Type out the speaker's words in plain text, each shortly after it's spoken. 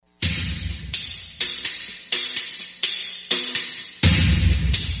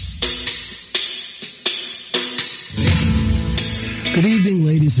Good evening,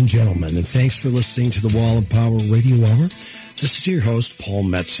 ladies and gentlemen, and thanks for listening to the Wall of Power Radio Hour. This is your host, Paul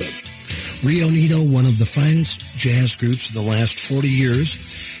Metza. Rio Nito, one of the finest jazz groups of the last 40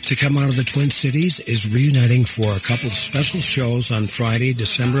 years to come out of the Twin Cities, is reuniting for a couple of special shows on Friday,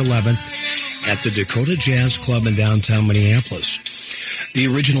 December 11th at the Dakota Jazz Club in downtown Minneapolis. The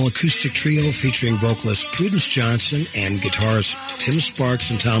original acoustic trio featuring vocalist Prudence Johnson and guitarists Tim Sparks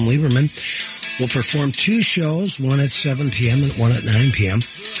and Tom Lieberman will perform two shows, one at 7 p.m. and one at 9 p.m.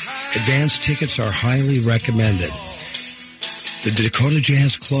 Advance tickets are highly recommended. The Dakota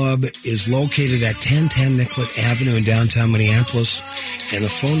Jazz Club is located at 1010 Nicollet Avenue in downtown Minneapolis, and the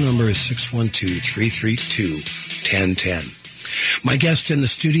phone number is 612-332-1010. My guest in the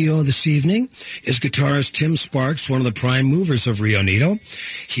studio this evening is guitarist Tim Sparks, one of the prime movers of Rio Nito.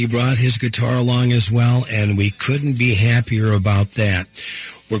 He brought his guitar along as well, and we couldn't be happier about that.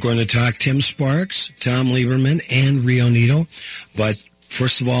 We're going to talk Tim Sparks, Tom Lieberman, and Rio Nito. But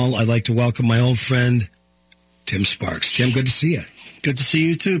first of all, I'd like to welcome my old friend, Tim Sparks. Tim, good to see you. Good to see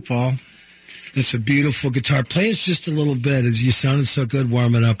you too, Paul. It's a beautiful guitar. Play us just a little bit. As you sounded so good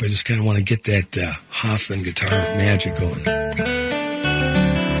warming up, I just kind of want to get that Hoffman guitar magic going.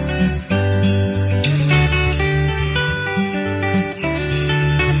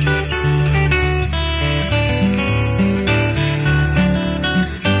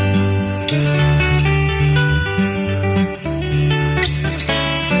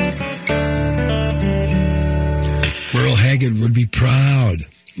 Would be proud.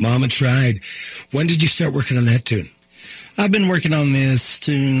 Mama tried. When did you start working on that tune? I've been working on this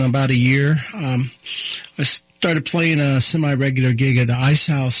tune about a year. I started playing a semi-regular gig at the Ice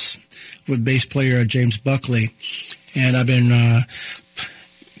House with bass player James Buckley, and I've been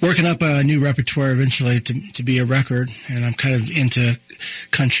working up a new repertoire eventually to be a record, and I'm kind of into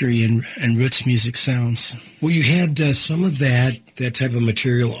country and roots music sounds. Well, you had some of that type of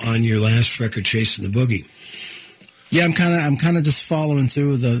material on your last record, Chasing the Boogie. Yeah, I'm kind of just following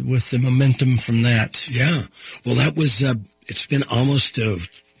through with the momentum from that. Yeah, well, that was it's been almost a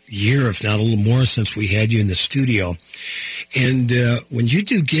year, if not a little more, since we had you in the studio. And when you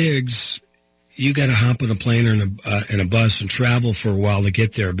do gigs, you got to hop on a plane or in a bus and travel for a while to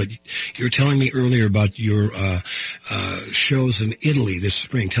get there. But you were telling me earlier about your shows in Italy this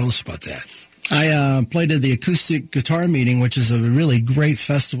spring. Tell us about that. I played at the Acoustic Guitar Meeting, which is a really great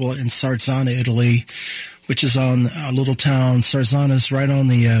festival in Sarzana, Italy, which is on a little town. Sarzana is right on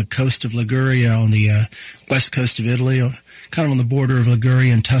the coast of Liguria, on the west coast of Italy, kind of on the border of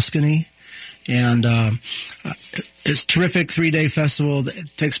Liguria and Tuscany. And it's a terrific 3-day festival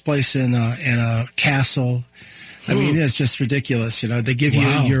that takes place in a castle. I mean, it's just ridiculous. You know, they give you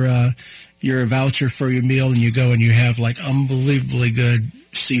your voucher for your meal, and you go and you have like unbelievably good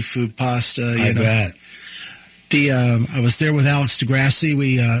seafood pasta. I bet. I was there with Alex DeGrassi.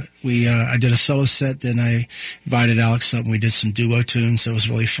 I did a solo set, then I invited Alex up and we did some duo tunes. So it was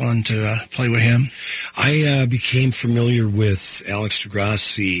really fun to play with him. I became familiar with Alex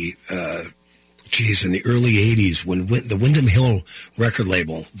DeGrassi, in the early 80s when the Windham Hill record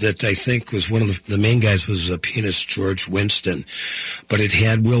label that I think was one of the main guys was pianist George Winston. But it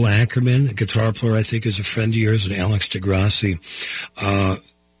had Will Ackerman, a guitar player I think is a friend of yours, and Alex DeGrassi.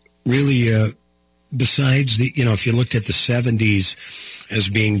 Besides if you looked at the 70s as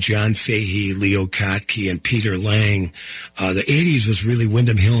being John Fahey, Leo Kottke, and Peter Lang, the 80s was really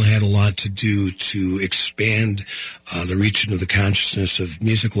Windham Hill had a lot to do to expand the reach into the consciousness of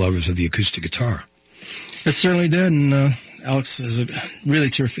music lovers of the acoustic guitar. It certainly did, and Alex is a really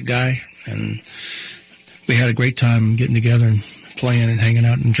terrific guy, and we had a great time getting together and playing and hanging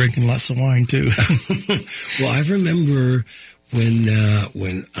out and drinking lots of wine, too. Well, I remember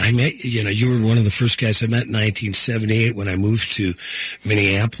when I met, you were one of the first guys I met in 1978 when I moved to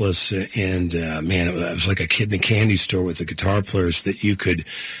Minneapolis, and man, I was like a kid in a candy store with the guitar players that you could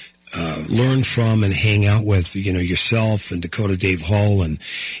learn from and hang out with, yourself and Dakota Dave Hull and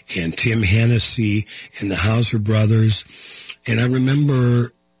Tim Hennessy and the Hauser brothers. And I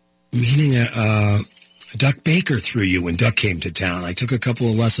remember meeting Duck Baker through you when Duck came to town. I took a couple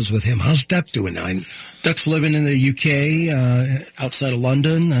of lessons with him. How's Duck doing now? Duck's living in the UK, outside of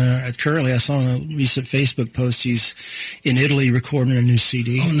London. Currently, I saw on a recent Facebook post he's in Italy recording a new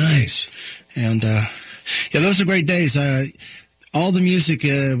CD. Oh, nice. And, those are great days. All the music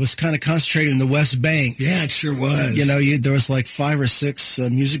was kind of concentrated in the West Bank. Yeah, it sure was. There was like 5 or 6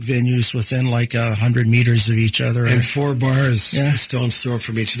 music venues within like 100 meters of each other. And 4 bars, a stone's throw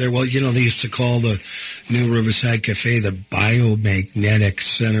from each other. Well, they used to call the New Riverside Cafe the biomagnetic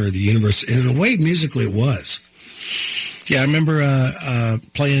center of the universe. And in a way, musically, it was. Yeah, I remember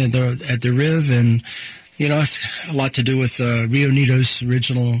playing at the Riv, and It's a lot to do with Rio Nito's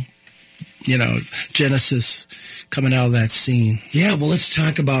original, genesis coming out of that scene. Yeah, well, let's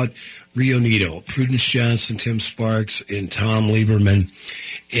talk about Rio Nito, Prudence Johnson, Tim Sparks, and Tom Lieberman.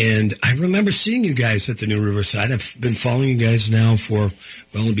 And I remember seeing you guys at the New Riverside. I've been following you guys now for,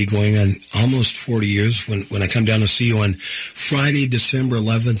 it'll be going on almost 40 years when I come down to see you on Friday, December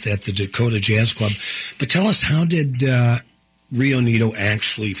 11th at the Dakota Jazz Club. But tell us, how did Rio Nito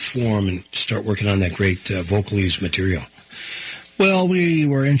actually form and start working on that great Vocalese material? Well, we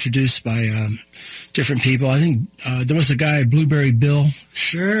were introduced by different people. I think there was a guy, Blueberry Bill.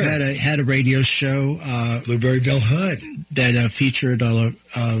 Sure. Had a radio show. Blueberry Bill Hood. That featured the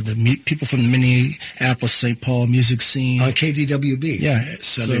people from the Minneapolis, St. Paul music scene. On KDWB. Yeah.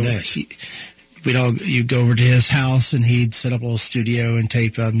 Sunday night. You'd go over to his house, and he'd set up a little studio and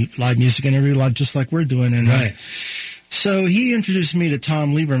tape live music interview, just like we're doing. And, right. So he introduced me to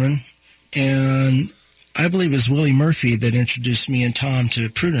Tom Lieberman, and I believe it was Willie Murphy that introduced me and Tom to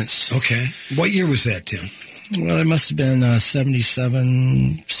Prudence. Okay. What year was that, Tim? Well, it must have been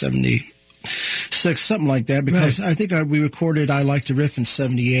 77, 76, something like that, because right. I think we recorded I Like to Riff in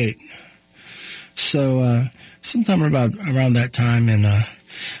 78. So sometime around that time, and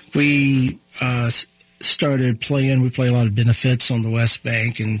we started playing. We played a lot of benefits on the West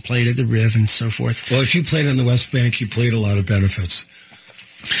Bank and played at the Riv and so forth. Well, if you played on the West Bank, you played a lot of benefits.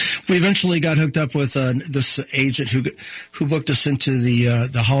 We eventually got hooked up with this agent who booked us into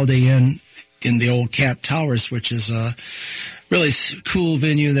the Holiday Inn in the old Cap Towers, which is a really cool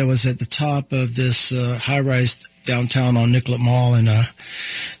venue that was at the top of this high-rise downtown on Nicollet Mall, and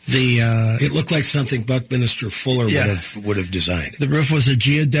it looked like something Buckminster Fuller would have designed. The roof was a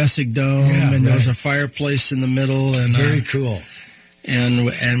geodesic dome, and there was a fireplace in the middle, and very cool.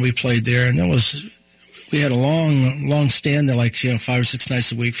 And we played there, and we had a long stand there, 5 or 6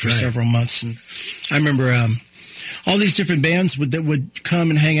 nights a week for several months. And I remember all these different bands that would come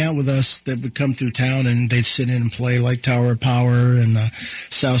and hang out with us, that would come through town, and they'd sit in and play, like Tower of Power and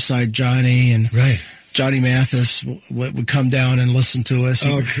Southside Johnny, and Johnny Mathis would come down and listen to us.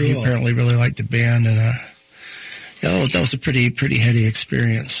 Oh, cool. He apparently really liked the band, and that was a pretty heady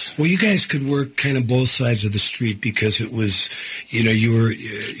experience. Well, you guys could work kind of both sides of the street, because it was, you were,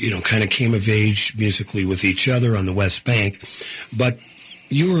 kind of came of age musically with each other on the West Bank, but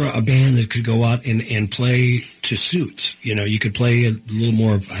you were a band that could go out and play to suits. You could play a little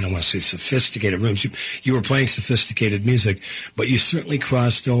more, I don't want to say sophisticated rooms. You were playing sophisticated music, but you certainly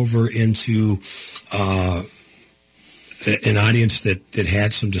crossed over into an audience that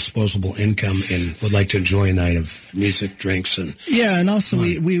had some disposable income and would like to enjoy a night of music, drinks, and and also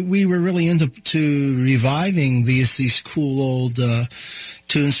we were really into reviving these cool old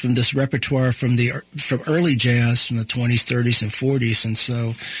tunes from this repertoire from early jazz from the 20s, 30s, and 40s, and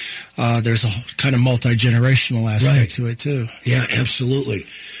so there's a kind of multi-generational aspect to it too. Yeah, absolutely.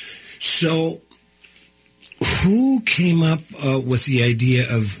 So, who came up with the idea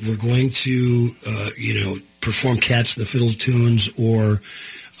of we're going to perform Cats and the Fiddle tunes or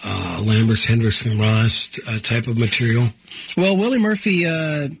Lambert's, Hendrix, and Ross type of material? Well, Willie Murphy,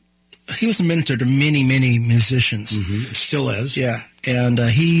 he was a mentor to many, many musicians. Mm-hmm. Still is. Yeah, and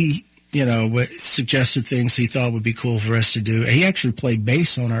he, suggested things he thought would be cool for us to do. He actually played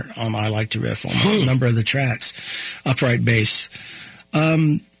bass on I Like to Riff on a number of the tracks, upright bass.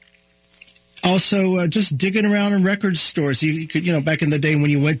 Also, just digging around in record stores. You could, back in the day when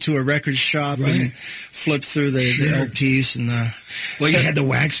you went to a record shop and flipped through the LPs and you had the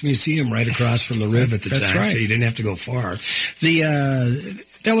Wax Museum right across from the Riv at the time, right. So you didn't have to go far.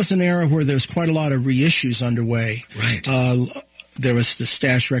 That was an era where there was quite a lot of reissues underway. Right. There was the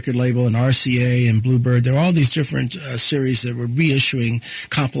Stash record label and RCA and Bluebird. There were all these different series that were reissuing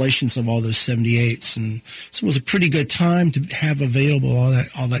compilations of all those 78s, and so it was a pretty good time to have available all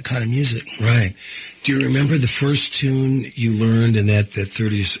that kind of music. Right. Do you remember the first tune you learned in that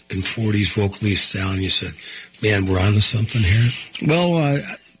 30s and 40s Vocalese style, and you said, "Man, we're onto something here"? Well,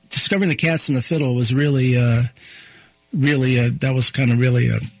 discovering the Cats and the Fiddle was really a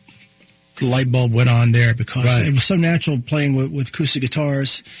light bulb went on there, because it was so natural playing with acoustic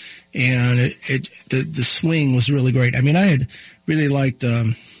guitars, and the swing was really great. I mean, I had really liked,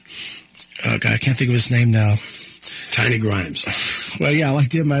 I can't think of his name now. Tiny Grimes. Well, yeah, I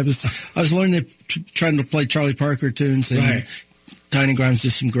liked him. I was learning trying to play Charlie Parker tunes, and Tiny Grimes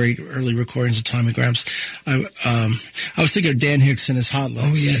did some great early recordings of Tommy Grimes. I was thinking of Dan Hicks and his Hot Licks.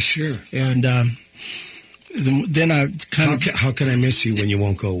 Oh yeah, sure. And then I kind of... How can I miss you when you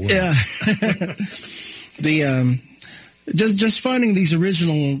won't go away? Yeah. Just finding these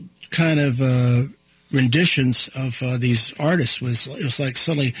original kind of renditions of these artists it was like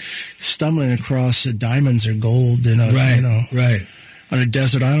suddenly stumbling across diamonds or gold in a on a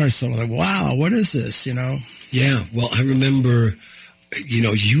desert island or something. Like, wow, what is this? Yeah, well, I remember,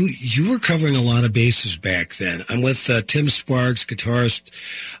 you were covering a lot of bases back then. I'm with Tim Sparks, guitarist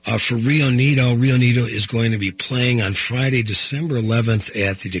for Rio Nito. Rio Nito is going to be playing on Friday, December 11th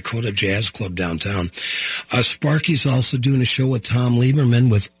at the Dakota Jazz Club downtown. Sparky's also doing a show with Tom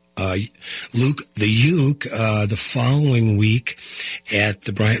Lieberman with Luke the Uke the following week at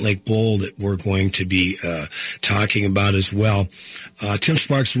the Bryant Lake Bowl that we're going to be talking about as well. Tim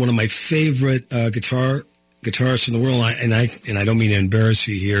Sparks is one of my favorite guitarists in the world, and I don't mean to embarrass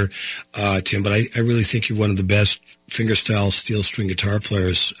you here, Tim, but I really think you're one of the best fingerstyle steel string guitar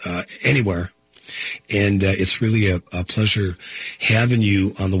players anywhere. And it's really a pleasure having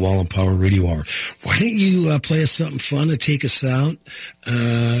you on the Wall of Power Radio Hour. Why don't you play us something fun to take us out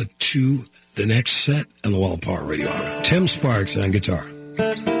to the next set on the Wall of Power Radio Hour? Tim Sparks on guitar.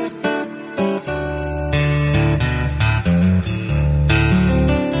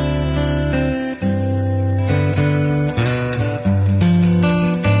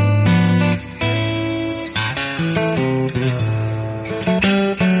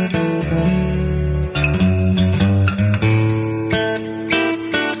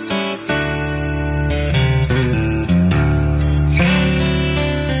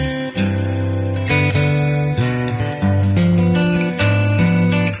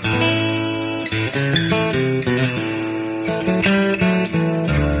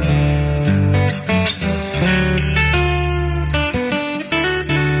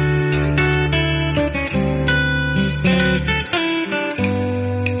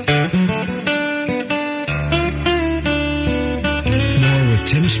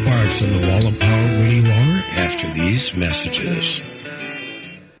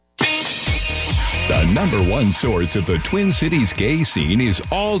 Source of the Twin Cities gay scene is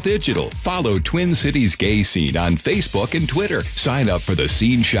all digital. Follow Twin Cities Gay Scene on Facebook and Twitter. Sign up for the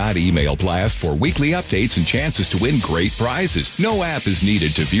Scene Shot email blast for weekly updates and chances to win great prizes. No app is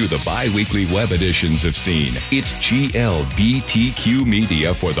needed to view the bi-weekly web editions of Scene. It's GLBTQ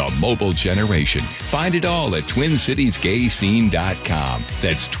media for the mobile generation. Find it all at TwinCitiesGayScene.com.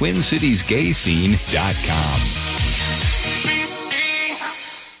 That's TwinCitiesGayScene.com.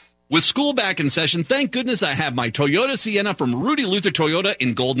 With school back in session, thank goodness I have my Toyota Sienna from Rudy Luther Toyota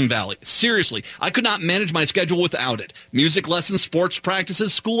in Golden Valley. Seriously, I could not manage my schedule without it. Music lessons, sports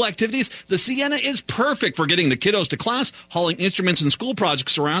practices, school activities, the Sienna is perfect for getting the kiddos to class, hauling instruments and school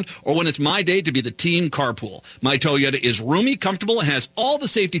projects around, or when it's my day to be the team carpool. My Toyota is roomy, comfortable, and has all the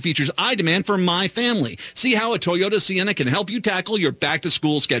safety features I demand for my family. See how a Toyota Sienna can help you tackle your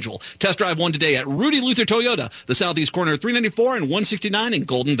back-to-school schedule. Test drive one today at Rudy Luther Toyota, the southeast corner of 394 and 169 in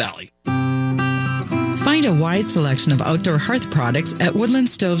Golden Valley. Find a wide selection of outdoor hearth products at Woodland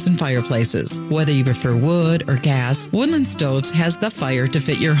Stoves and Fireplaces. Whether you prefer wood or gas, Woodland Stoves has the fire to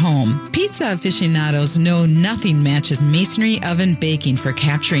fit your home. Pizza aficionados know nothing matches masonry oven baking for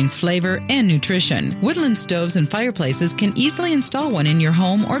capturing flavor and nutrition. Woodland Stoves and Fireplaces can easily install one in your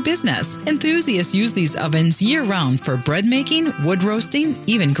home or business. Enthusiasts use these ovens year-round for bread making, wood roasting,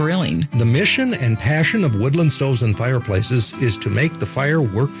 even grilling. The mission and passion of Woodland Stoves and Fireplaces is to make the fire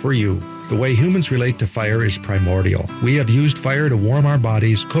work for you. The way humans relate to fire is primordial. We have used fire to warm our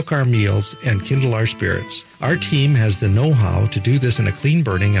bodies, cook our meals, and kindle our spirits. Our team has the know-how to do this in a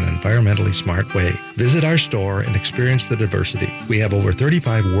clean-burning and environmentally smart way. Visit our store and experience the diversity. We have over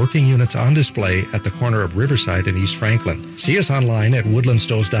 35 working units on display at the corner of Riverside and East Franklin. See us online at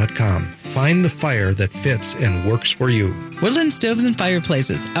woodlandstoves.com. Find the fire that fits and works for you. Woodland Stoves and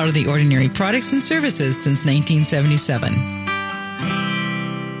Fireplaces, out of the ordinary products and services since 1977.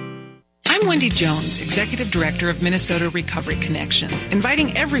 I'm Wendy Jones, Executive Director of Minnesota Recovery Connection,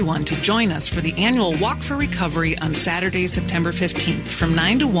 inviting everyone to join us for the annual Walk for Recovery on Saturday, September 15th from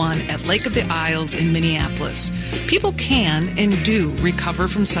 9 to 1 at Lake of the Isles in Minneapolis. People can and do recover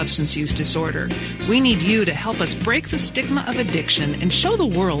from substance use disorder. We need you to help us break the stigma of addiction and show the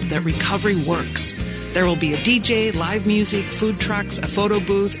world that recovery works. There will be a DJ, live music, food trucks, a photo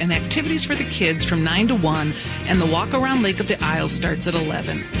booth, and activities for the kids from 9 to 1, and the walk around Lake of the Isles starts at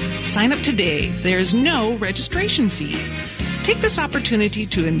 11. Sign up today. There is no registration fee. Take this opportunity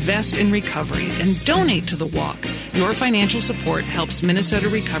to invest in recovery and donate to the walk. Your financial support helps Minnesota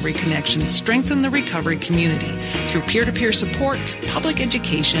Recovery Connection strengthen the recovery community through peer-to-peer support, public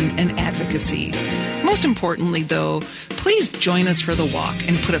education, and advocacy. Most importantly, though, please join us for the walk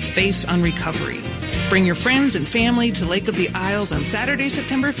and put a face on recovery. Bring your friends and family to Lake of the Isles on Saturday,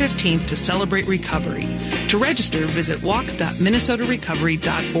 September 15th to celebrate recovery. To register, visit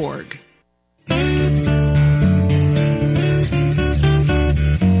walk.minnesotarecovery.org.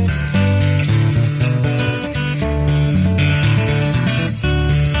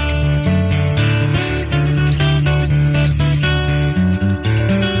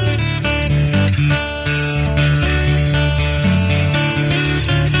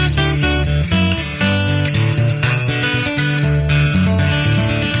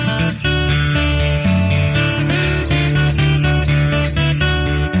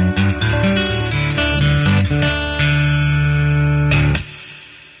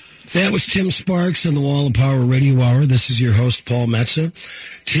 That was Tim Sparks on the Wall of Power Radio Hour. This is your host, Paul Metsa.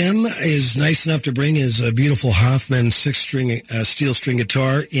 Tim is nice enough to bring his beautiful Hoffman six-string steel string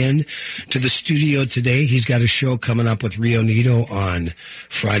guitar in to the studio today. He's got a show coming up with Rio Nito on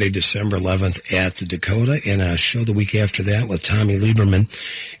Friday, December 11th at the Dakota, and a show the week after that with Tommy Lieberman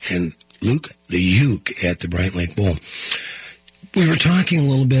and Luke the Uke at the Bright Lake Bowl. We were talking a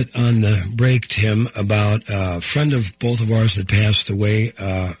little bit on the break, Tim, about a friend of both of ours that passed away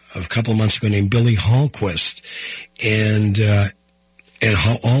a couple of months ago named Billy Hallquist, and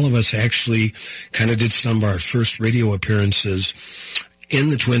how all of us actually kind of did some of our first radio appearances in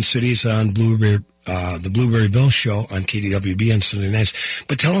the Twin Cities on the Blueberry Bill Show on KDWB on Sunday nights.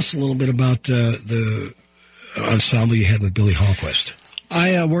 But tell us a little bit about the ensemble you had with Billy Hallquist.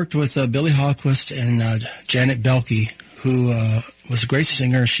 I worked with Billy Hallquist and Janet Belke, who was a great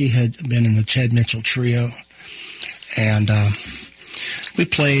singer. She had been in the Chad Mitchell Trio. And we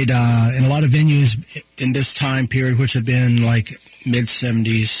played in a lot of venues in this time period, which had been like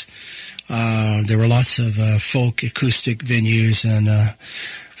mid-'70s. There were lots of folk acoustic venues and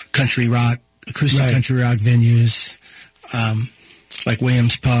country rock, country rock venues, like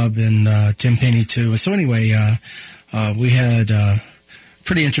Williams Pub and Tim Penny, too. And so anyway, we had a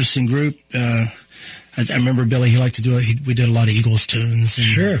pretty interesting group. I remember Billy, he liked to do it. We did a lot of Eagles tunes. And,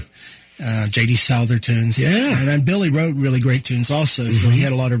 sure. J.D. Souther tunes. Yeah. And then Billy wrote really great tunes also. Mm-hmm. So he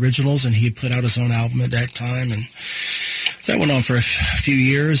had a lot of originals, and he had put out his own album at that time. And that went on for a few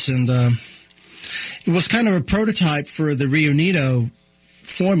years. And it was kind of a prototype for the Rio Nito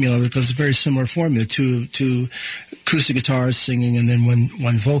formula, because it's a very similar formula to acoustic guitars singing and then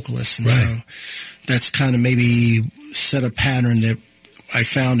one vocalist. And right. So that's kind of maybe set a pattern that I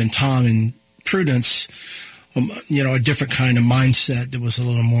found in Tom and Prudence, a different kind of mindset that was a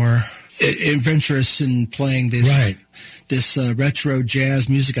little more adventurous in playing this retro jazz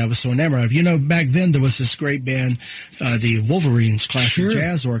music I was so enamored of. Back then there was this great band, the Wolverines Classic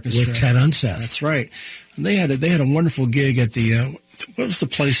Jazz Orchestra. With Ted Unseth. That's right. And they had a wonderful gig at the, what was the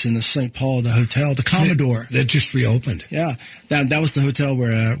place in the St. Paul, the hotel? The Commodore. That just reopened. Yeah. That was the hotel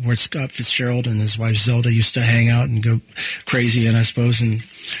where Scott Fitzgerald and his wife Zelda used to hang out and go crazy in, I suppose. And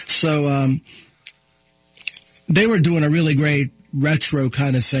so they were doing a really great retro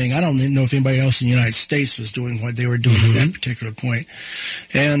kind of thing. I don't know if anybody else in the United States was doing what they were doing at that particular point.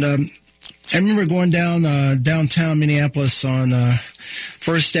 And I remember going downtown Minneapolis on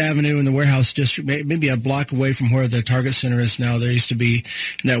First Avenue in the warehouse district, maybe a block away from where the Target Center is now. There used to be,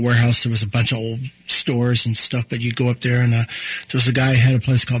 in that warehouse, there was a bunch of old stores and stuff, but you'd go up there, and there was a guy who had a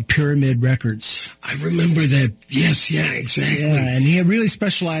place called Pyramid Records. I remember that. Yes, yeah, exactly. Yeah, and he had really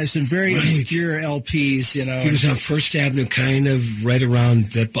specialized in very obscure LPs, He was on First Avenue, kind of right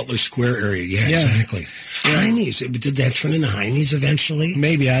around that Butler Square area. Yeah, exactly. Yeah. Heine's. Did that turn into Heine's eventually?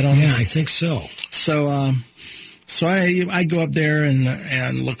 Maybe, I don't know. Yeah, I think so. So I go up there and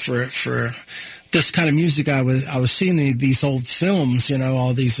look for this kind of music. I was seeing these old films,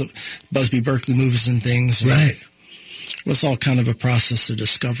 all these Busby Berkeley movies and things. And right. It was all kind of a process of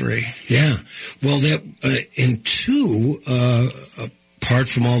discovery. Yeah. Well, that apart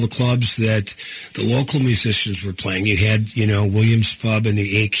from all the clubs that the local musicians were playing, you had Williams Pub and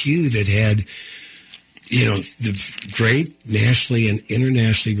the AQ that had the great nationally and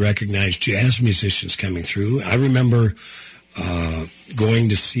internationally recognized jazz musicians coming through. I remember going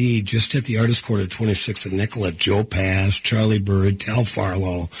to see, just at the Artist Court at 26th and Nicollet, Joe Pass, Charlie Bird, Tal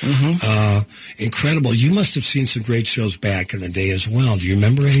Farlow. Mm-hmm. Incredible. You must have seen some great shows back in the day as well. Do you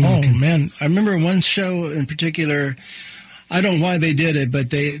remember any? Oh, man. I remember one show in particular. I don't know why they did it, but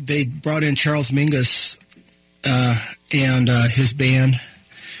they brought in Charles Mingus and his band.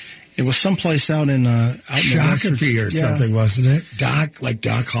 It was someplace out in Shakopee or something, wasn't it?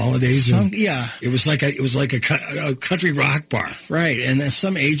 Doc Holiday's. Yeah, it was like a country rock bar, right? And then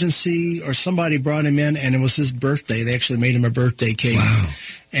some agency or somebody brought him in, and it was his birthday. They actually made him a birthday cake. Wow!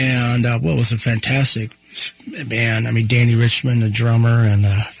 And it was a fantastic band. I mean, Danny Richmond, the drummer, and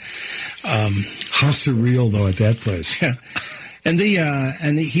how surreal though at that place. Yeah,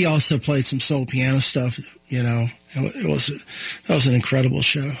 and he also played some soul piano stuff. That was an incredible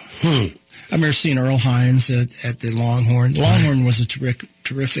show. I remember seeing Earl Hines at the Longhorn. The Longhorn was a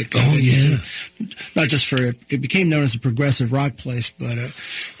terrific. Oh, yeah. Not just for it became known as a progressive rock place, but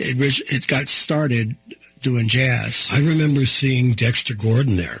it got started doing jazz. I remember seeing Dexter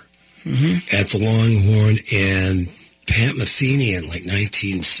Gordon there at the Longhorn and Pat Metheny in like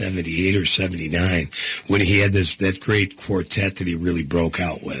 1978 or 79 when he had that great quartet that he really broke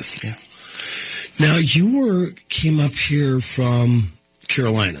out with. Yeah. Now, you came up here from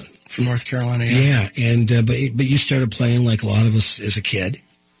Carolina. From North Carolina, yeah. And but you started playing like a lot of us as a kid.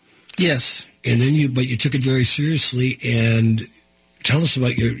 Yes. And then you took it very seriously. And tell us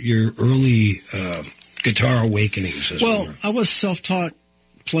about your early guitar awakenings. Well, I was self-taught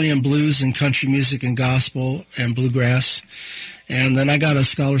playing blues and country music and gospel and bluegrass. And then I got a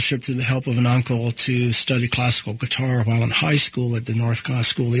scholarship through the help of an uncle to study classical guitar while in high school at the Northcott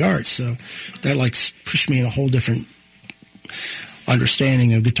School of the Arts. So that pushed me in a whole different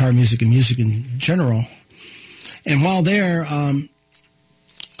understanding of guitar music and music in general. And while there,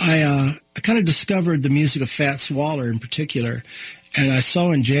 I kind of discovered the music of Fats Waller in particular. And I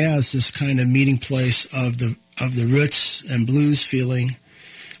saw in jazz this kind of meeting place of the roots and blues feeling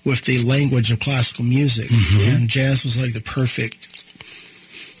with the language of classical music. And jazz was like the perfect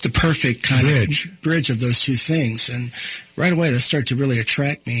kind of bridge of those two things. And right away, that started to really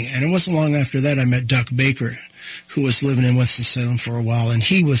attract me. And it wasn't long after that I met Duck Baker, who was living in Winston-Salem for a while, and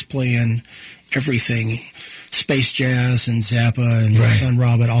he was playing everything, space jazz and Zappa and Sun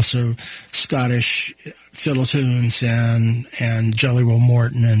Ra, but also Scottish fiddle tunes and Jelly Roll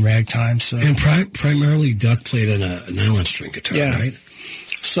Morton and ragtime. So, and primarily Duck played on a nylon string guitar, right?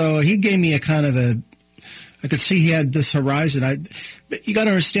 So he gave me a kind of I could see he had this horizon. But you got to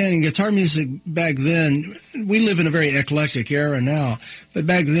understand, in guitar music back then, we live in a very eclectic era now, but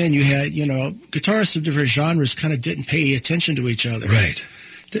back then you had, guitarists of different genres kind of didn't pay attention to each other. Right.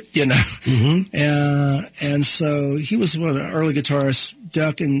 And so he was one of the early guitarists,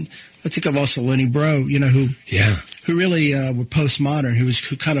 Duck, and I think of also Lenny Breau, who really were postmodern,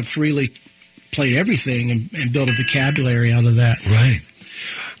 who kind of freely played everything and built a vocabulary out of that. Right.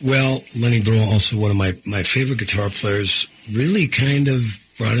 Well, Lenny Breau, also one of my favorite guitar players, really kind of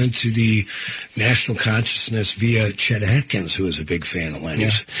brought into the national consciousness via Chet Atkins, who was a big fan of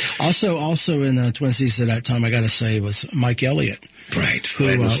Lenny's. Yeah. Also in the Twin Cities at that time, I got to say, was Mike Elliott. Right.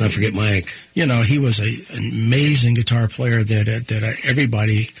 Let's not forget Mike. He was an amazing guitar player that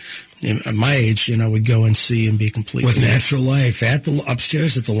everybody at my age, would go and see and be completely... With Natural Life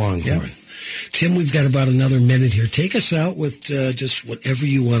upstairs at the Longhorn. Yeah. Tim, we've got about another minute here. Take us out with just whatever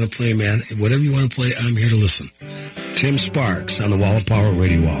you want to play, man. Whatever you want to play, I'm here to listen. Tim Sparks on the Wall of Power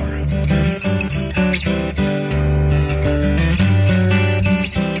Radio Hour.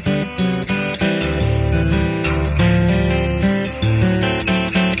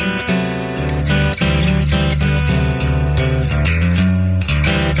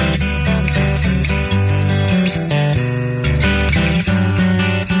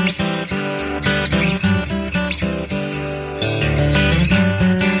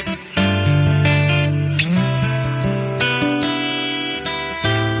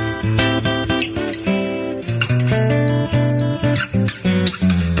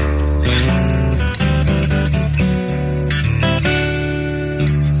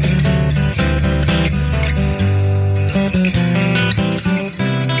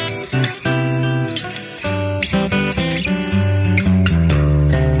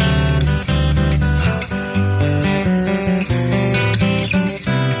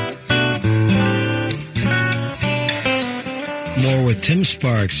 Tim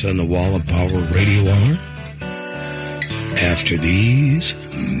Sparks on the Wall of Power Radio Hour after these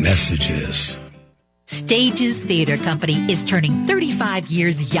messages. Stages Theater Company is turning 35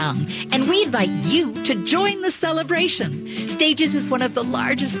 years young, and we invite you to join the celebration. Stages is one of the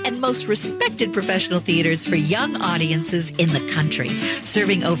largest and most respected professional theaters for young audiences in the country,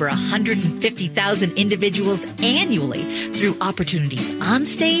 serving over 150,000 individuals annually through opportunities on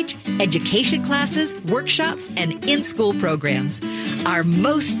stage, education classes, workshops, and in-school programs. Our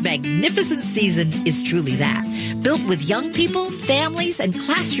most magnificent season is truly that, built with young people, families, and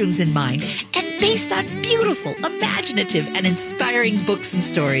classrooms in mind, and based on beautiful, imaginative, and inspiring books and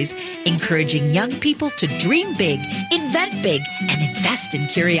stories, encouraging young people to dream big, invent big, and invest in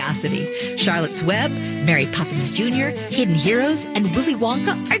curiosity. Charlotte's Web, Mary Poppins Jr., Hidden Heroes, and Willy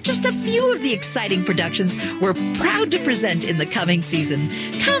Wonka are just a few of the exciting productions we're proud to present in the coming season.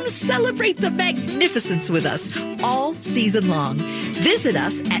 Come celebrate the magnificence with us all season long. Visit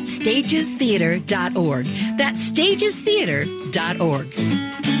us at stagestheater.org. That's stagestheater.org.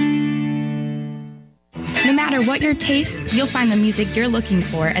 No matter matter what your taste, you'll find the music you're looking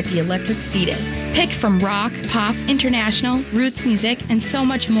for at the Electric Fetus. Pick from rock, pop, international, roots music, and so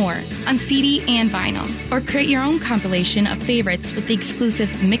much more on CD and vinyl. Or create your own compilation of favorites with the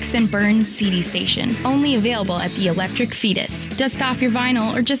exclusive Mix and Burn CD station, only available at the Electric Fetus. Dust off your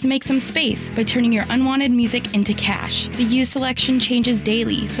vinyl or just make some space by turning your unwanted music into cash. The used selection changes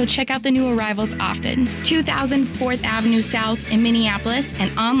daily, so check out the new arrivals often. 2000 4th Avenue South in Minneapolis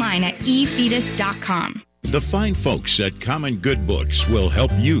and online at efetus.com. The fine folks at Common Good Books will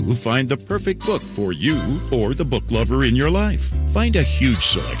help you find the perfect book for you or the book lover in your life. Find a huge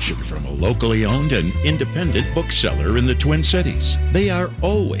selection from a locally owned and independent bookseller in the Twin Cities. They are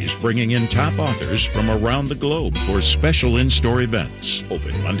always bringing in top authors from around the globe for special in-store events.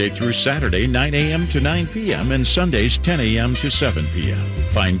 Open Monday through Saturday, 9 a.m. to 9 p.m. and Sundays, 10 a.m. to 7 p.m.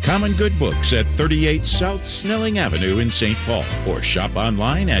 Find Common Good Books at 38 South Snelling Avenue in St. Paul or shop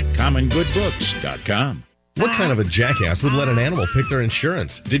online at commongoodbooks.com. What kind of a jackass would let an animal pick their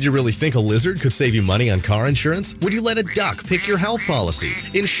insurance? Did you really think a lizard could save you money on car insurance? Would you let a duck pick your health policy?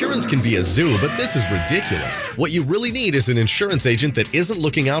 Insurance can be a zoo, but this is ridiculous. What you really need is an insurance agent that isn't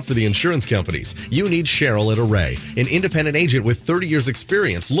looking out for the insurance companies. You need Cheryl at Array, an independent agent with 30 years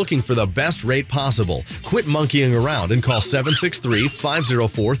experience looking for the best rate possible. Quit monkeying around and call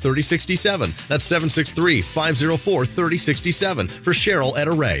 763-504-3067. That's 763-504-3067 for Cheryl at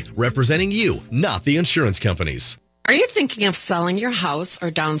Array, representing you, not the insurance companies. Are you thinking of selling your house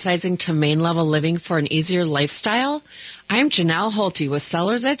or downsizing to main-level living for an easier lifestyle? I'm Janelle Holte with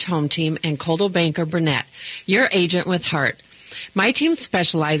Sellers Edge Home Team and Coldwell Banker Burnett, your agent with Heart. My team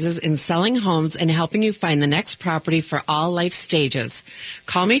specializes in selling homes and helping you find the next property for all life stages.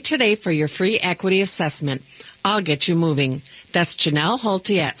 Call me today for your free equity assessment. I'll get you moving. That's Janelle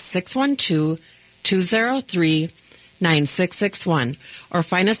Holte at 612-203-9661 or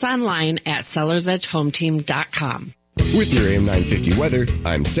find us online at sellersedgehometeam.com. With your AM 950 weather,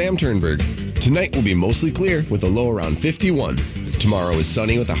 I'm Sam Turnberg. Tonight will be mostly clear with a low around 51. Tomorrow is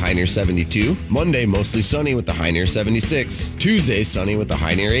sunny with a high near 72. Monday, mostly sunny with a high near 76. Tuesday, sunny with a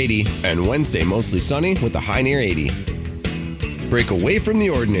high near 80. And Wednesday, mostly sunny with a high near 80. Break away from the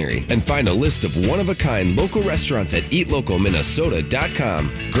ordinary and find a list of one-of-a-kind local restaurants at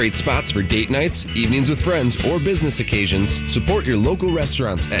eatlocalminnesota.com. Great spots for date nights, evenings with friends, or business occasions. Support your local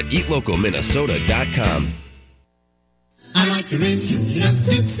restaurants at eatlocalminnesota.com. I like to rip, I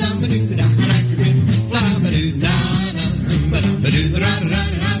like to rip,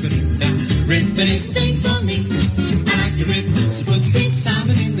 rip anything for me. I like to rip, supposed to be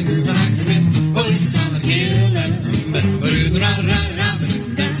Simon in the groove. I like to rip, holy Simon Killer.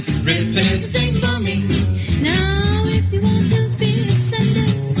 Rip anything for me. Now if you want to be a sender,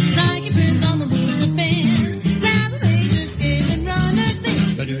 like it burns on the loose of band, grab a major scale and run a thing.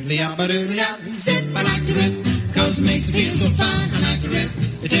 Sit, I like to rip. Cause it makes you feel so fine. I like to rip.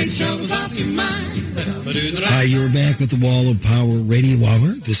 It takes troubles off your mind. Hi, you're back with the Wall of Power Radio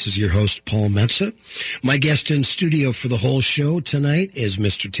Hour. This is your host, Paul Metza. My guest in studio for the whole show tonight is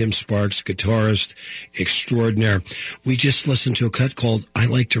Mr. Tim Sparks, guitarist extraordinaire. We just listened to a cut called I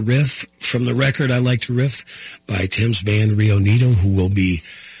Like to Riff from the record I Like to Riff by Tim's band Rio Nito, who will be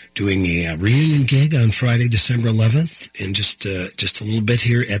doing a reunion gig on Friday, December 11th, in just a little bit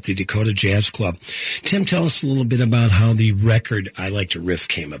here at the Dakota Jazz Club. Tim, tell us a little bit about how the record I Like to Riff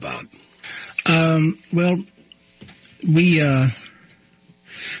came about. Well, there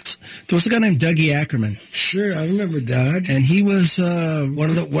was a guy named Dougie Ackerman. Sure, I remember Doug, and he was one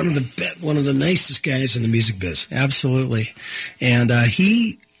of the nicest guys in the music biz. Absolutely, and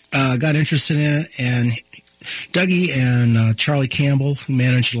he got interested in it, and Dougie and Charlie Campbell, who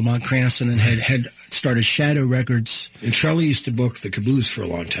managed Lamont Cranston and had started Shadow Records. And Charlie used to book the Caboose for a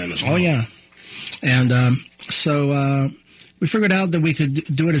long time as well. Oh, yeah. And so we figured out that we could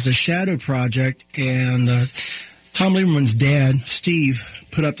do it as a shadow project, and Tom Lieberman's dad, Steve,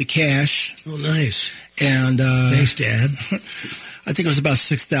 put up the cash. Oh, nice. And thanks, Dad. I think it was about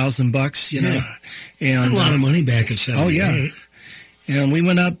 $6,000, you know. And a lot of money back in 78. Oh, yeah. And we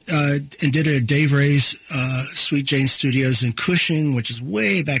went up and did it at Dave Ray's Sweet Jane Studios in Cushing, which is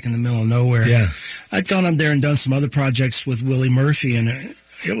way back in the middle of nowhere. Yeah. I'd gone up there and done some other projects with Willie Murphy, and it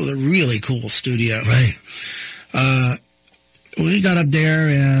was a really cool studio. Right. We got up there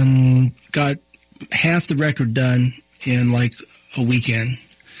and got half the record done in like a weekend.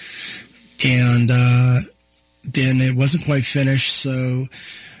 And then it wasn't quite finished. So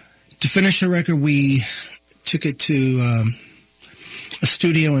to finish the record, we took it to a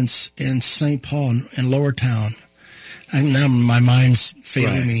studio in St. Paul in Lower Town. Now my mind's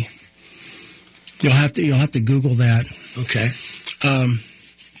failing me. You'll have to Google that. Okay.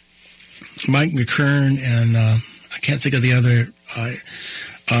 Mike McKern and I can't think of the other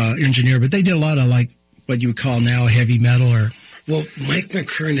engineer, but they did a lot of like what you would call now heavy metal. Or well, Mike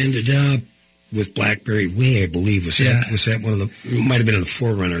McKern ended up with Blackberry Way, I believe. Was that one of the? It might have been in the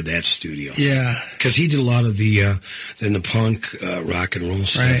forerunner of that studio. Yeah, because he did a lot of the punk rock and roll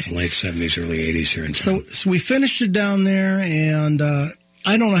stuff in late 70s, early 80s here in town. So we finished it down there, and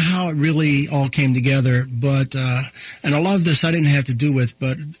I don't know how it really all came together, but and a lot of this I didn't have to do with,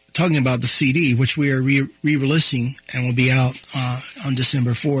 but talking about the CD, which we are re-releasing and will be out on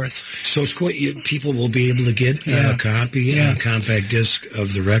December 4th. So it's quite, people will be able to get a copy, a compact disc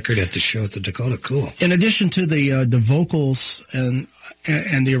of the record at the show at the Dakota. Cool. In addition to the vocals and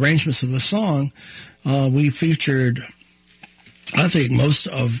the arrangements of the song, we featured, I think, most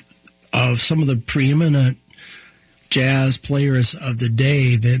of some of the preeminent jazz players of the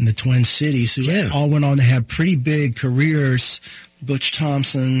day in the Twin Cities who all went on to have pretty big careers. Butch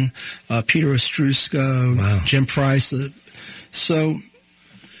Thompson, Peter Ostrusko, Jim Price. So,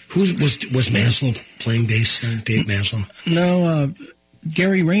 was Maslow playing bass then? Dave Maslow? No,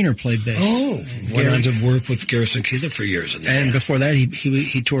 Gary Rayner played bass. Oh, went on to work with Garrison Keillor for years. And before that, he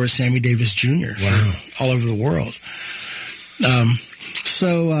toured with Sammy Davis Jr. all over the world.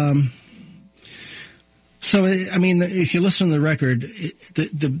 So I mean, if you listen to the record,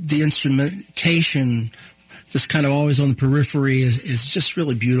 the instrumentation that's kind of always on the periphery is just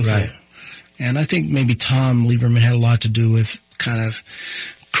really beautiful. Right. And I think maybe Tom Lieberman had a lot to do with kind of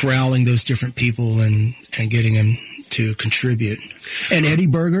corralling those different people and getting them to contribute. And Eddie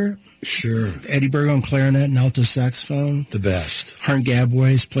Berger. Sure. Eddie Berger on clarinet and alto saxophone. The best. Herm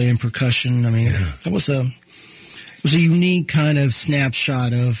Gabways playing percussion. I mean, it was a unique kind of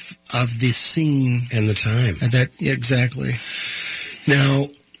snapshot of this scene. And the time. Exactly. Now,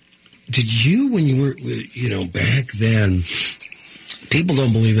 did you, when you were, back then, people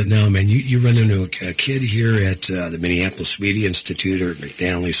don't believe it now, man, you run into a kid here at the Minneapolis Media Institute or at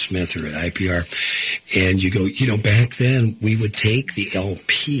McNally Smith or at IPR, and you go, back then we would take the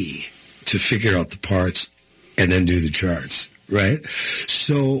LP to figure out the parts and then do the charts, right?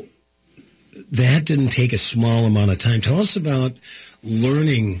 So that didn't take a small amount of time. Tell us about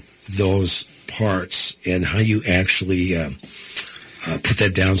learning those parts and how you actually put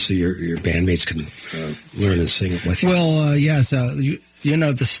that down so your bandmates can learn and sing it with you. Well,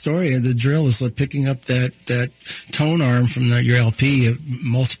 the story of the drill is like picking up that tone arm from your LP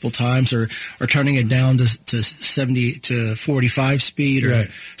multiple times, or turning it down to 70 to 45 speed, or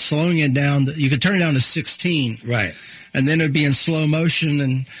slowing it down. You could turn it down to 16, right, and then it'd be in slow motion.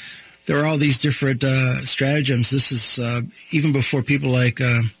 And there are all these different stratagems. This is even before people like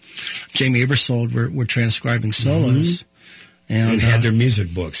Jamie Aebersold were transcribing solos. Mm-hmm. And had their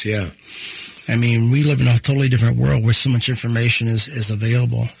music books, I mean, we live in a totally different world where so much information is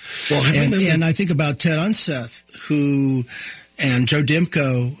available. Well, and I think about Ted Unseth, and Joe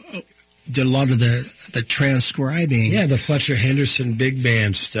Dimko did a lot of the transcribing. Yeah, the Fletcher Henderson big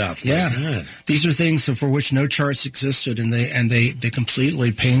band stuff. Yeah, these are things for which no charts existed, and they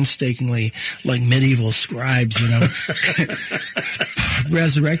completely painstakingly, like medieval scribes,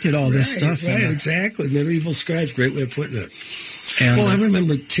 resurrected all this stuff. Right, exactly. Medieval scribes, great way of putting it. And, I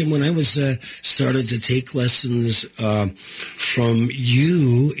remember, Tim, when I was started to take lessons from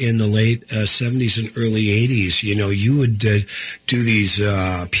you in the late 70s and early 80s, you would do these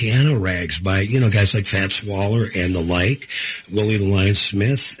piano rags by, guys like Fats Waller and the like, Willie the Lion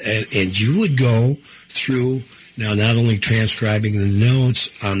Smith, and you would go through, now not only transcribing the notes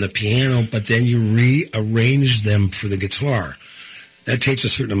on the piano, but then you rearrange them for the guitar. That takes a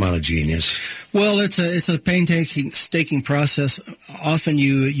certain amount of genius. Well, it's a painstaking process. Often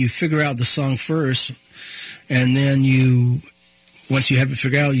you figure out the song first, and then once you have it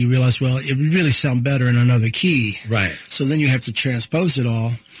figured out, you realize, well, it would really sound better in another key. Right. So then you have to transpose it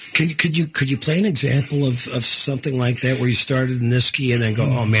all. Could you play an example of something like that where you started in this key and then go,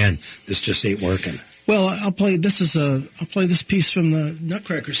 oh man, this just ain't working? Well, I'll play this piece from the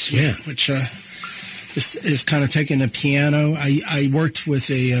Nutcracker Suite, which. This is kind of taking a piano. I worked with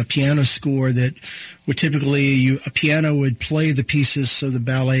a piano score that would typically a piano would play the pieces so the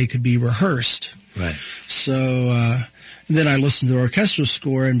ballet could be rehearsed. Right. So then I listened to the orchestral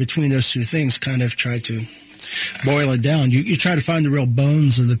score, and between those two things, kind of tried to boil it down. You try to find the real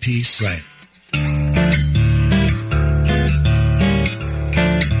bones of the piece. Right.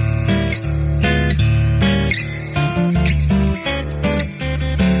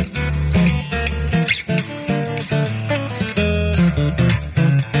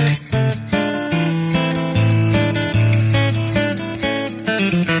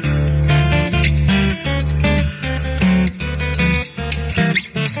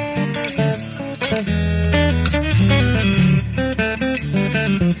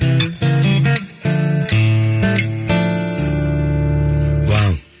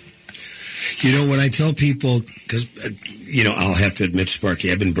 I tell people, because, I'll have to admit,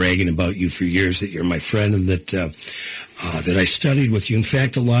 Sparky, I've been bragging about you for years, that you're my friend and that I studied with you. In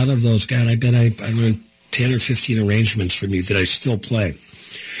fact, a lot of those, God, I bet I learned 10 or 15 arrangements from you that I still play.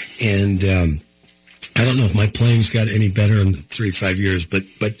 And I don't know if my playing's got any better in 3 or 5 years, but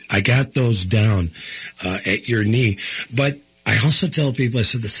I got those down at your knee. But I also tell people, I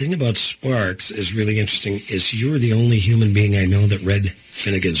said, the thing about Sparks is really interesting is you're the only human being I know that read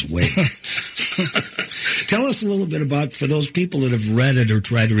Finnegan's Wake. Tell us a little bit about, for those people that have read it or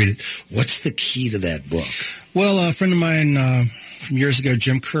tried to read it, what's the key to that book? Well, a friend of mine from years ago,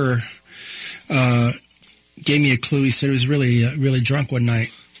 Jim Kerr, gave me a clue. He said he was really drunk one night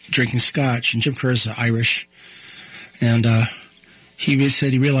drinking scotch, and Jim Kerr's Irish. And he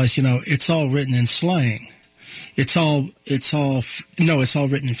said he realized, it's all written in slang. It's all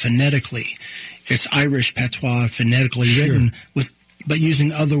written phonetically. It's Irish patois phonetically written but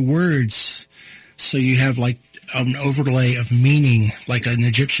using other words. So you have like an overlay of meaning, like an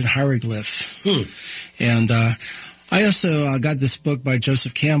Egyptian hieroglyph. And I also got this book by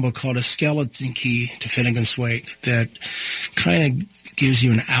Joseph Campbell called A Skeleton Key to Finnegan's Wake that kind of gives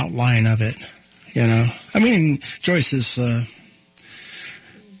you an outline of it. I mean, Joyce is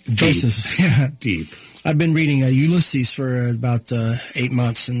deep. I've been reading Ulysses for about 8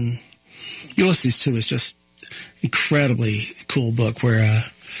 months, and Ulysses 2 is just incredibly cool book where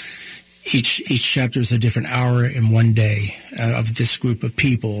each chapter is a different hour in one day of this group of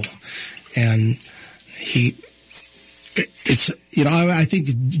people, and I think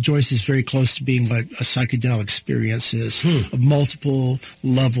Joyce is very close to being what a psychedelic experience is, of multiple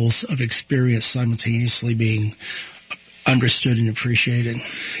levels of experience simultaneously being understood and appreciated.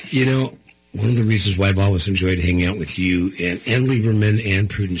 One of the reasons why I've always enjoyed hanging out with you and Lieberman and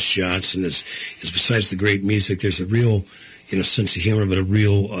Prudence Johnson is besides the great music, there's a real, sense of humor, but a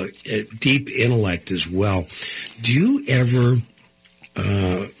real deep intellect as well. Do you ever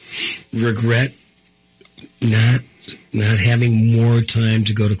regret not having more time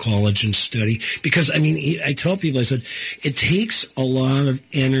to go to college and study? Because, I tell people, I said, it takes a lot of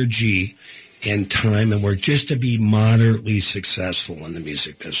energy and time and work just to be moderately successful in the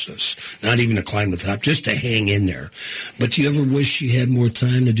music business. Not even to climb the top, just to hang in there. But do you ever wish you had more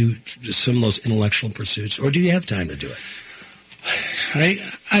time to do some of those intellectual pursuits, or do you have time to do it?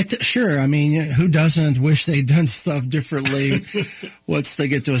 Sure. Who doesn't wish they'd done stuff differently once they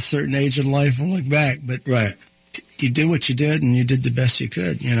get to a certain age in life and look back? But right, you did what you did, and you did the best you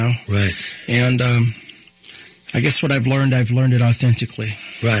could. Right. And I guess what I've learned it authentically.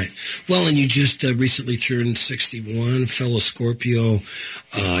 Right. Well, and you just recently turned 61, fellow Scorpio.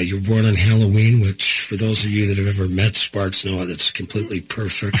 You were born on Halloween, which for those of you that have ever met Sparks know that's completely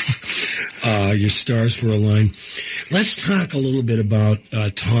perfect. Your stars were aligned. Let's talk a little bit about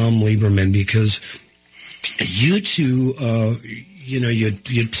Tom Lieberman, because you two,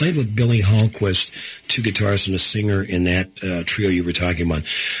 you'd played with Billy Hallquist, 2 guitars and a singer in that trio you were talking about.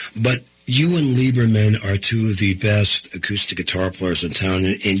 But you and Lieberman are 2 of the best acoustic guitar players in town,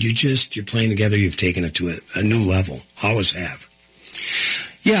 and you're playing together. You've taken it to a new level. Always have.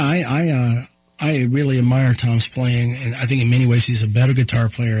 Yeah, I really admire Tom's playing, and I think in many ways he's a better guitar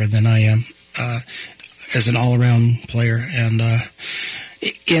player than I am as an all-around player. And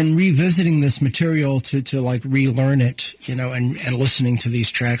in revisiting this material to like relearn it, and listening to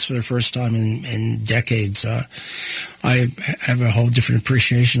these tracks for the first time in decades, I have a whole different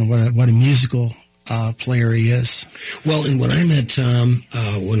appreciation of what a musical player he is. Well, and when I met Tom,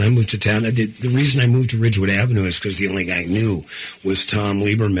 when I moved to town, the reason I moved to Ridgewood Avenue is because the only guy I knew was Tom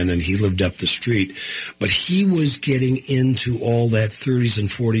Lieberman, and he lived up the street. But he was getting into all that 30s and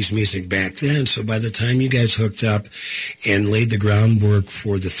 40s music back then, so by the time you guys hooked up and laid the groundwork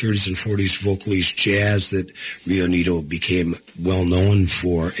for the 30s and 40s vocalese jazz that Rio Nito became well known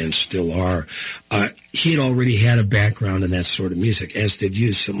for and still are, he had already had a background in that sort of music, as did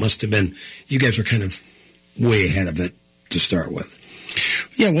you. So it must have been, you guys were kind of way ahead of it to start with.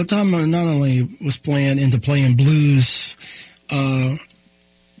 Yeah, well, Tom not only was into playing blues,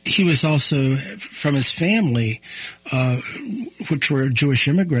 he was also, from his family, which were Jewish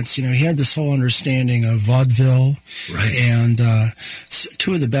immigrants, he had this whole understanding of vaudeville. Right. And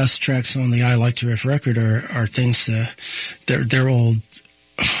 2 of the best tracks on the I Like to Riff record are things that they're old,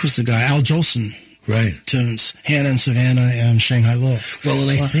 who's the guy, Al Jolson. Right. Tunes, Hannah and Savannah and Shanghai Lil. Well, and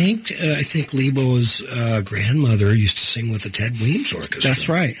I think Lebo's grandmother used to sing with the Ted Weems Orchestra. That's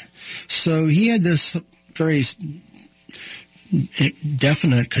right. So he had this very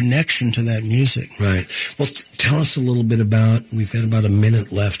definite connection to that music. Right. Well, tell us a little bit about, we've got about a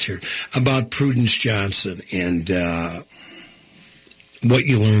minute left here, about Prudence Johnson and what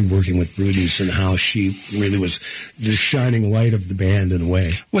you learned working with Rudy's and how she really was the shining light of the band in a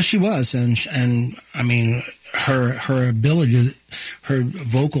way. Well, she was, and I mean, her ability, her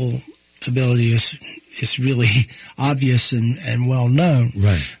vocal ability is really obvious and well known.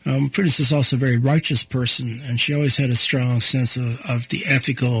 Right. Prudence is also a very righteous person, and she always had a strong sense of the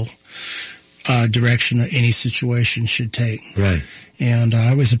ethical direction that any situation should take. Right. And I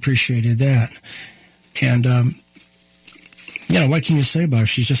always appreciated that. And what can you say about her?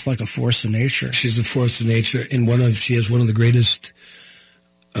 She's just like a force of nature. She's a force of nature, and she has one of the greatest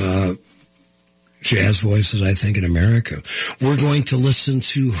jazz voices, I think, in America. We're going to listen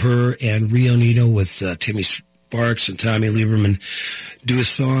to her and Rio Nito with Timmy Sparks and Tommy Lieberman do a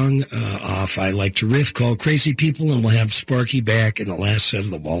song off I Like to Riff called Crazy People, and we'll have Sparky back in the last set of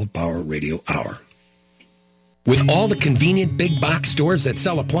the Wall of Power Radio Hour. With all the convenient big box stores that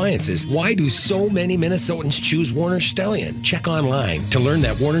sell appliances, why do so many Minnesotans choose Warner Stellian? Check online to learn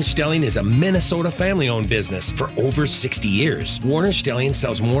that Warner Stellian is a Minnesota family-owned business for over 60 years. Warner Stellian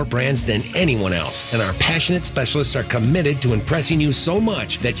sells more brands than anyone else, and our passionate specialists are committed to impressing you so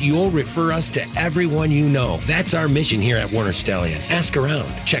much that you'll refer us to everyone you know. That's our mission here at Warner Stellian. Ask around,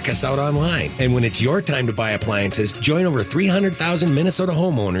 check us out online, and when it's your time to buy appliances, join over 300,000 Minnesota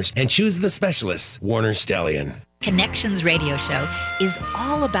homeowners and choose the specialists, Warner Stellian. Connections Radio Show is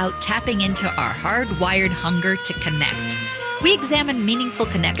all about tapping into our hardwired hunger to connect. We examine meaningful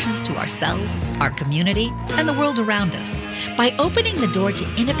connections to ourselves, our community, and the world around us. By opening the door to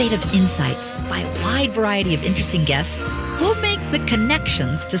innovative insights by a wide variety of interesting guests, we'll make the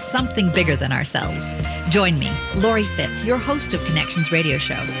connections to something bigger than ourselves. Join me, Lori Fitz, your host of Connections Radio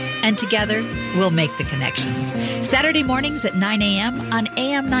Show, and together we'll make the connections. Saturday mornings at 9 a.m. on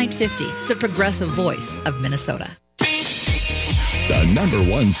AM 950, the progressive voice of Minnesota. The number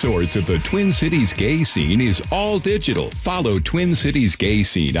one source of the Twin Cities gay scene is all digital. Follow Twin Cities Gay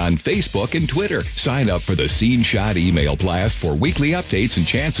Scene on Facebook and Twitter. Sign up for the Scene Shot email blast for weekly updates and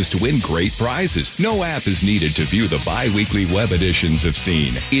chances to win great prizes. No app is needed to view the bi-weekly web editions of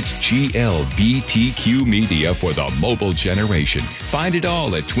Scene. It's GLBTQ media for the mobile generation. Find it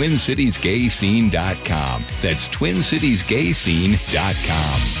all at TwinCitiesGayScene.com. That's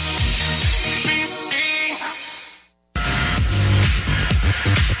TwinCitiesGayScene.com.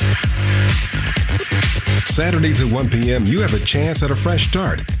 Saturdays at 1 p.m., you have a chance at a fresh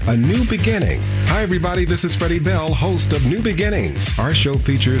start, a new beginning. Hi, everybody. This is Freddie Bell, host of New Beginnings. Our show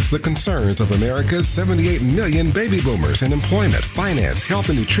features the concerns of America's 78 million baby boomers in employment, finance, health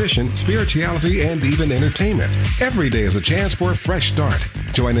and nutrition, spirituality, and even entertainment. Every day is a chance for a fresh start.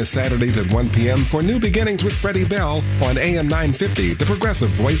 Join us Saturdays at 1 p.m. for New Beginnings with Freddie Bell on AM 950, the progressive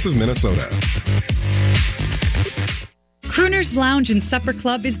voice of Minnesota. Crooner's Lounge and Supper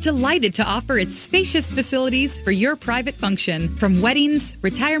Club is delighted to offer its spacious facilities for your private function. From weddings,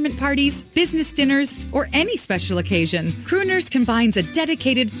 retirement parties, business dinners, or any special occasion, Crooner's combines a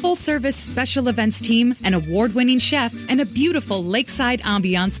dedicated full-service special events team, an award-winning chef, and a beautiful lakeside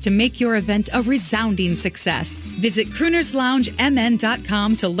ambiance to make your event a resounding success. Visit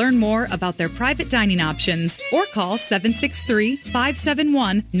CroonersLoungeMN.com to learn more about their private dining options, or call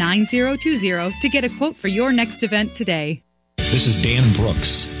 763-571-9020 to get a quote for your next event today. This is Dan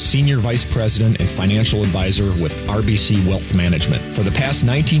Brooks, Senior Vice President and Financial Advisor with RBC Wealth Management. For the past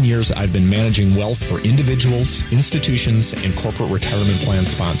 19 years, I've been managing wealth for individuals, institutions, and corporate retirement plan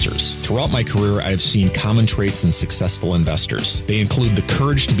sponsors. Throughout my career, I have seen common traits in successful investors. They include the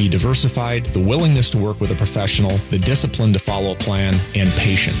courage to be diversified, the willingness to work with a professional, the discipline to follow a plan, and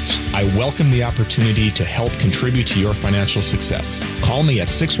patience. I welcome the opportunity to help contribute to your financial success. Call me at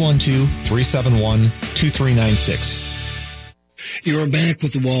 612-371-2396. You're back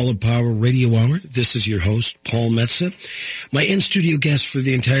with the Wall of Power Radio Hour. This is your host, Paul Metsa. My in-studio guest for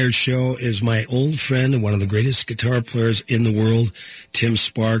the entire show is my old friend and one of the greatest guitar players in the world, Tim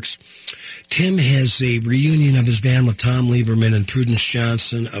Sparks. Tim has a reunion of his band with Tom Lieberman and Prudence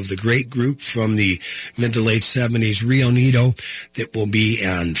Johnson of the great group from the mid to late 70s, Rio Nito, that will be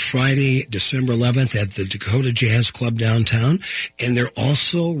on Friday, December 11th at the Dakota Jazz Club downtown. And they're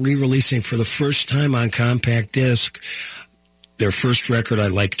also re-releasing for the first time on compact disc their first record, I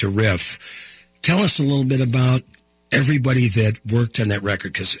Like to Riff. Tell us a little bit about everybody that worked on that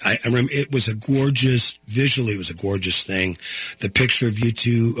record, because I remember it was visually it was a gorgeous thing. The picture of you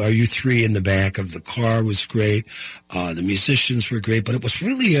three in the back of the car was great. The musicians were great, but it was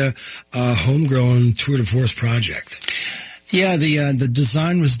really a homegrown tour de force project. Yeah, the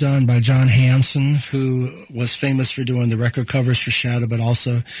design was done by John Hanson, who was famous for doing the record covers for Shadow, but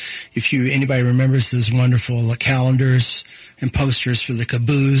also, if anybody remembers those wonderful calendars and posters for the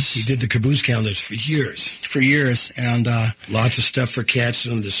Caboose. He did the Caboose calendars for years. And lots of stuff for Cats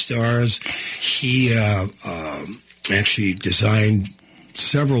and the Stars. He actually designed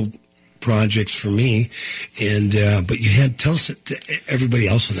several projects for me, and but you had tell us to everybody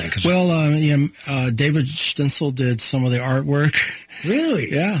else on that. David Stensel did some of the artwork.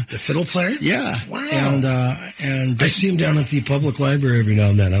 Really? Yeah. The fiddle player? Yeah. Wow. And I see him down at the public library every now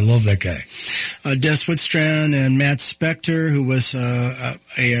and then. I love that guy. Des Whitstrand and Matt Spector, who was a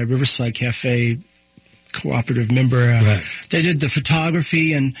Riverside Cafe cooperative member. Right. They did the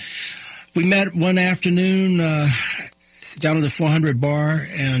photography, and we met one afternoon down at the 400 bar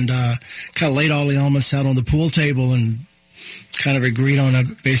and kind of laid all the elements out on the pool table and kind of agreed on a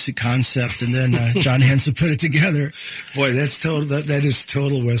basic concept, and then John Hanson put it together. Boy, that's total. That is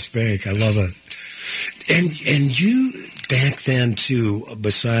total West Bank. I love it. And you back then too,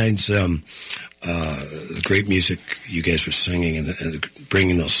 besides the great music you guys were singing and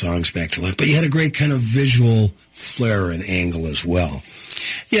bringing those songs back to life, but you had a great kind of visual flair and angle as well.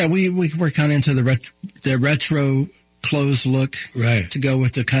 Yeah, we were kind of into the retro clothes look, right, to go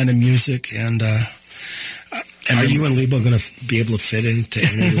with the kind of music. And are you and Lebo going to be able to fit into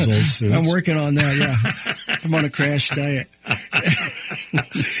any of those old suits? I'm working on that, yeah. I'm on a crash diet.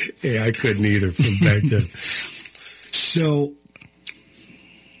 Yeah, I couldn't either from back then. So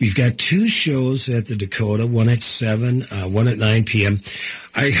we've got two shows at the Dakota, one at 7, one at 9 p.m.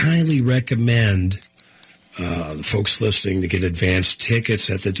 I highly recommend the folks listening to get advanced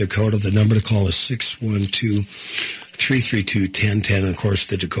tickets at the Dakota. The number to call is 612-332-1010. And, of course,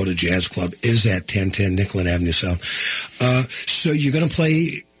 the Dakota Jazz Club is at 1010 Nicollet Avenue South. So you're going to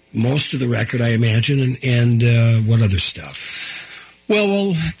play most of the record, I imagine, and what other stuff? Well,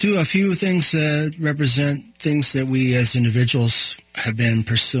 we'll do a few things that represent things that we as individuals have been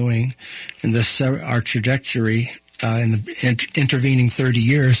pursuing in our trajectory in the intervening 30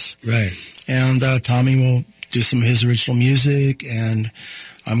 years. Right. And Tommy will do some of his original music, and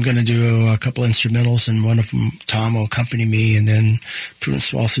I'm going to do a couple instrumentals, and one of them, Tom, will accompany me, and then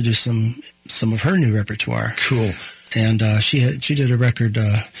Prudence will also do some of her new repertoire. Cool. And she did a record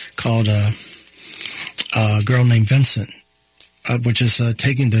called Girl Named Vincent, which is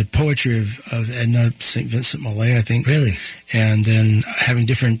taking the poetry of Edna St. Vincent Millay, I think. Really? And then having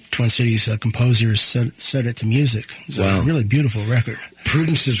different Twin Cities composers set it to music. It's a really beautiful record.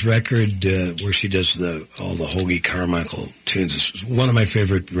 Prudence's record, where she does all the Hoagie Carmichael tunes, is one of my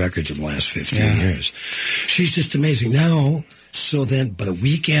favorite records of the last 15 years. She's just amazing. Now, so then, but a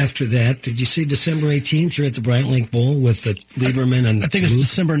week after that, did you say December 18th? You're at the Bryant Lake Bowl with the Lieberman and I think it's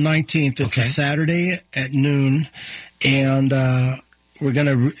December 19th. It's a Saturday at noon, and we're going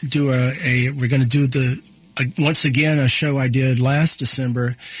to do once again a show I did last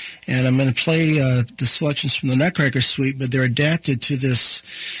December, and I'm going to play the selections from the Nutcracker Suite, but they're adapted to this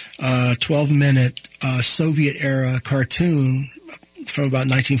 12-minute Soviet-era cartoon from about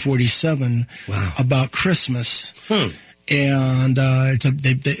 1947 about Christmas. And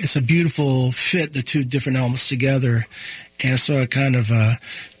it's a beautiful fit, the two different elements together. And so I kind of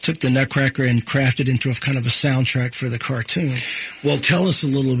took the Nutcracker and crafted into a kind of a soundtrack for the cartoon. Well, tell us a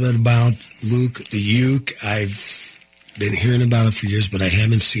little bit about Luke the Uke. I've been hearing about it for years, but I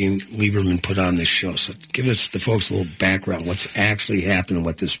haven't seen Lieberman put on this show. So give us, the folks, a little background. What's actually happening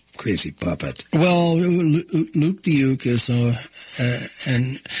with this crazy puppet? Well, Luke the Uke is an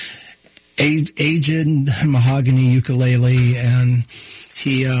aged mahogany ukulele, and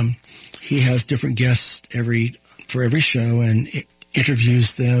he has different guests for every show and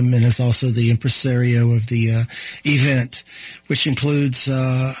interviews them, and is also the impresario of the event, which includes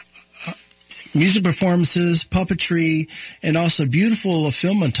music performances, puppetry, and also beautiful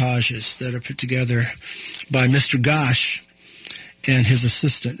film montages that are put together by Mr. Gosh and his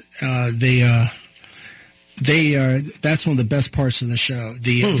assistant. That's one of the best parts of the show.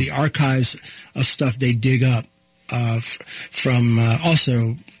 The archives of stuff they dig up from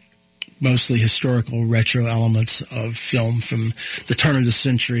also mostly historical retro elements of film from the turn of the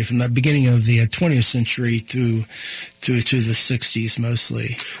century, from the beginning of the 20th century through to the 60s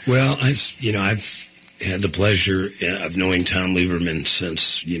mostly. Well, I've had the pleasure of knowing Tom Lieberman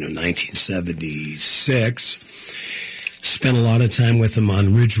since 1976. Spent a lot of time with him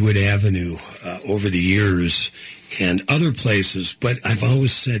on Ridgewood Avenue over the years and other places, but I've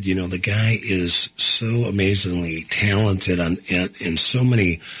always said, the guy is so amazingly talented in so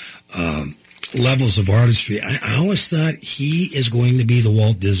many levels of artistry. I always thought he is going to be the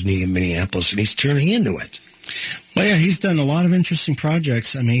Walt Disney in Minneapolis, and he's turning into it. Well, yeah, he's done a lot of interesting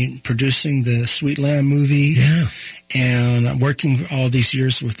projects. I mean, producing the Sweet Lamb movie. Yeah. And working all these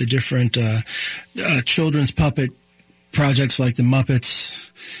years with the different children's puppet projects like the Muppets.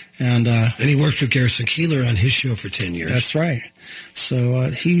 And he worked with Garrison Keillor on his show for 10 years. That's right. So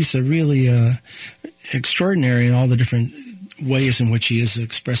he's a really extraordinary in all the different ways in which he has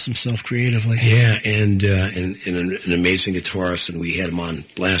expressed himself creatively. Yeah, and an amazing guitarist, and we had him on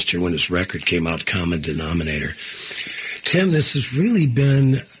last year when his record came out, Common Denominator. Tim, this has really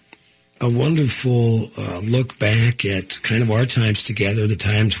been a wonderful look back at kind of our times together, the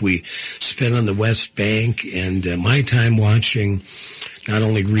times we spent on the West Bank, and my time watching not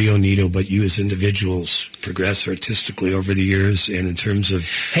only Rio Nito, but you as individuals progress artistically over the years, and in terms of...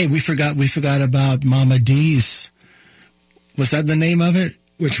 Hey, we forgot about Mama D's. Was that the name of it?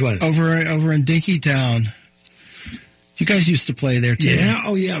 Which one? Over in Dinkytown. You guys used to play there, too. Yeah,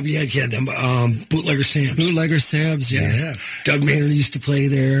 them, Bootlegger Sam's. Bootlegger Sam's, yeah. Doug Maynard used to play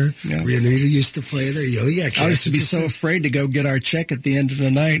there. Yeah. Rio Nito used to play there. I used to be so afraid to go get our check at the end of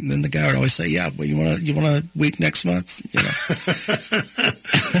the night, and then the guy would always say, "Yeah, well, you want a week next month?" You know.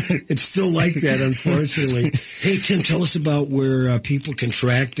 It's still like that, unfortunately. Hey, Tim, tell us about where people can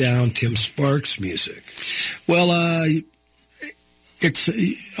track down Tim Sparks' music. Well, it's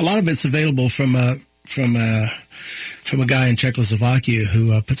a lot of it's available from a guy in Czechoslovakia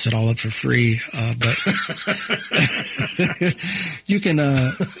who puts it all up for free. But you can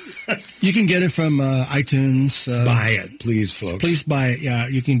get it from iTunes. Buy it, please, folks. Please buy it. Yeah,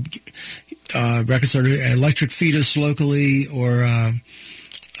 you can records are Electric Fetus locally or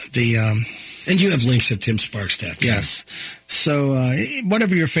and you have links at timsparks.com. Yes. So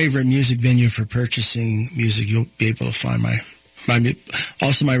whatever your favorite music venue for purchasing music, you'll be able to find my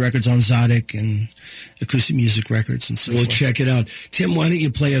records on Zodic and Acoustic Music Records and so forth. We'll check it out. Tim, why don't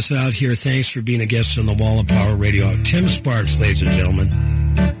you play us out here? Thanks for being a guest on the Wall of Power Radio. Tim Sparks, ladies and gentlemen.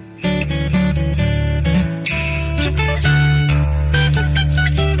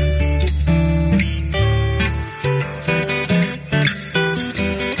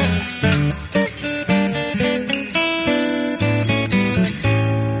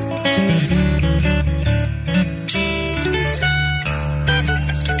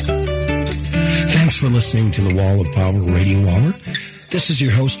 For listening to the Wall of Power Radio Hour. This is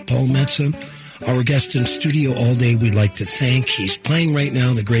your host, Paul Metsa. Our guest in studio all day we'd like to thank. He's playing right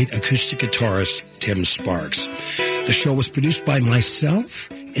now, the great acoustic guitarist, Tim Sparks. The show was produced by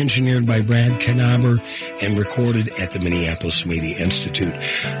myself, engineered by Brad Knaber, and recorded at the Minneapolis Media Institute.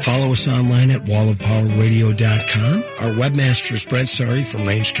 Follow us online at wallofpowerradio.com. Our webmaster is Brent Sari from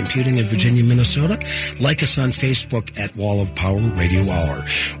Range Computing in Virginia, Minnesota. Like us on Facebook at Wall of Power Radio Hour.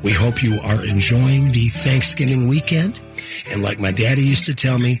 We hope you are enjoying the Thanksgiving weekend. And like my daddy used to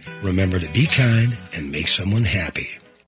tell me, remember to be kind and make someone happy.